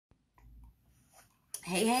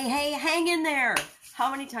Hey, hey, hey, hang in there.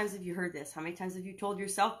 How many times have you heard this? How many times have you told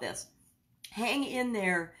yourself this? Hang in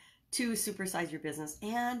there to supersize your business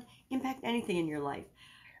and impact anything in your life.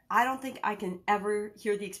 I don't think I can ever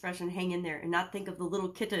hear the expression hang in there and not think of the little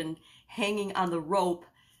kitten hanging on the rope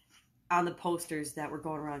on the posters that were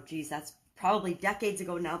going around. Geez, that's probably decades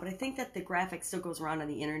ago now, but I think that the graphic still goes around on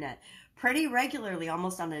the internet pretty regularly,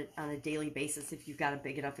 almost on a daily basis if you've got a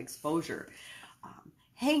big enough exposure.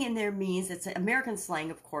 Hang in there means, it's American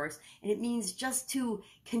slang, of course, and it means just to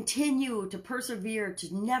continue, to persevere,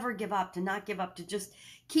 to never give up, to not give up, to just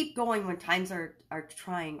keep going when times are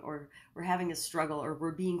trying, or we're having a struggle, or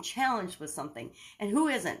we're being challenged with something. And who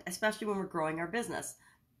isn't, especially when we're growing our business?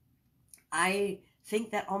 I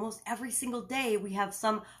think that almost every single day we have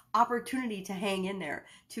some opportunity to hang in there,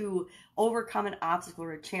 to overcome an obstacle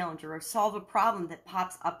or a challenge or solve a problem that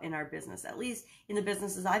pops up in our business. At least in the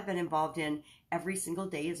businesses I've been involved in, every single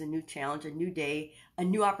day is a new challenge, a new day, a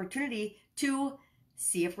new opportunity to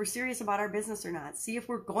see if we're serious about our business or not, see if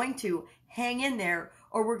we're going to hang in there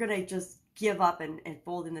or we're going to just give up and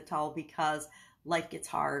fold in the towel because life gets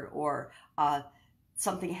hard, or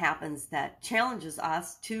something happens that challenges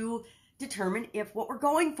us to determine if what we're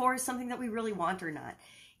going for is something that we really want or not.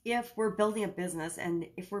 If we're building a business, and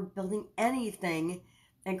if we're building anything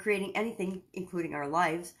and creating anything, including our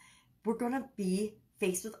lives, we're going to be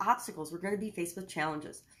faced with obstacles. We're going to be faced with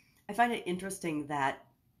challenges. I find it interesting that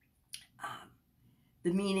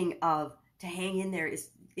the meaning of to hang in there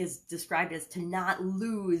is described as to not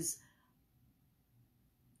lose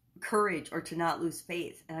courage or to not lose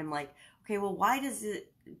faith. And I'm like, okay, well, why does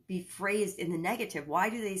it be phrased in the negative? Why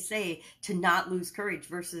do they say to not lose courage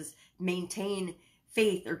versus maintain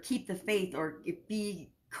faith or keep the faith or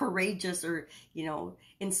be courageous? Or,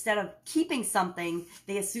 instead of keeping something,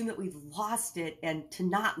 they assume that we've lost it and to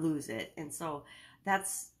not lose it. And so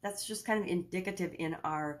that's just kind of indicative in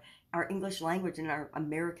our English language and our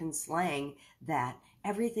American slang that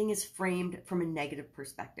everything is framed from a negative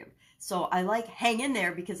perspective. So I like hang in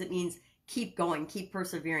there because it means keep going, keep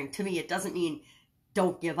persevering. To me, it doesn't mean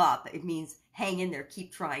don't give up. It means hang in there,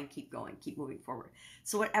 keep trying, keep going, keep moving forward.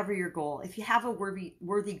 So whatever your goal, if you have a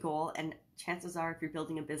worthy goal, and chances are if you're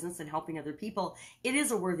building a business and helping other people, it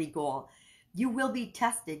is a worthy goal. You will be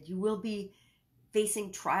tested. You will be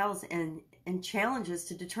facing trials and challenges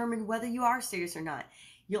to determine whether you are serious or not.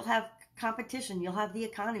 You'll have competition, you'll have the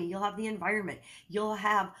economy, you'll have the environment, you'll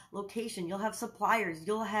have location, you'll have suppliers,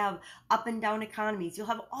 you'll have up and down economies, you'll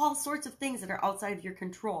have all sorts of things that are outside of your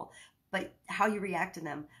control. But how you react to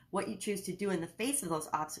them, what you choose to do in the face of those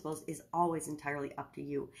obstacles, is always entirely up to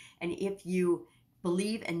you. And if you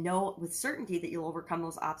believe and know with certainty that you'll overcome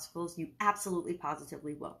those obstacles, you absolutely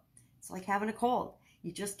positively will. It's like having a cold.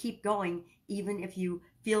 You just keep going even if you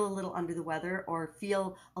feel a little under the weather or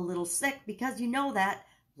feel a little sick, because you know that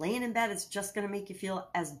laying in bed is just going to make you feel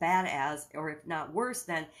as bad as, or if not worse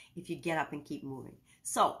than, if you get up and keep moving.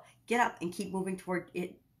 So get up and keep moving toward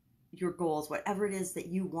it, your goals, whatever it is that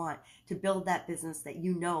you want to build that business that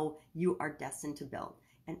you know you are destined to build.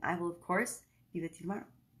 And I will, of course, be with you tomorrow.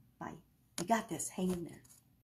 Bye. You got this. Hang in there.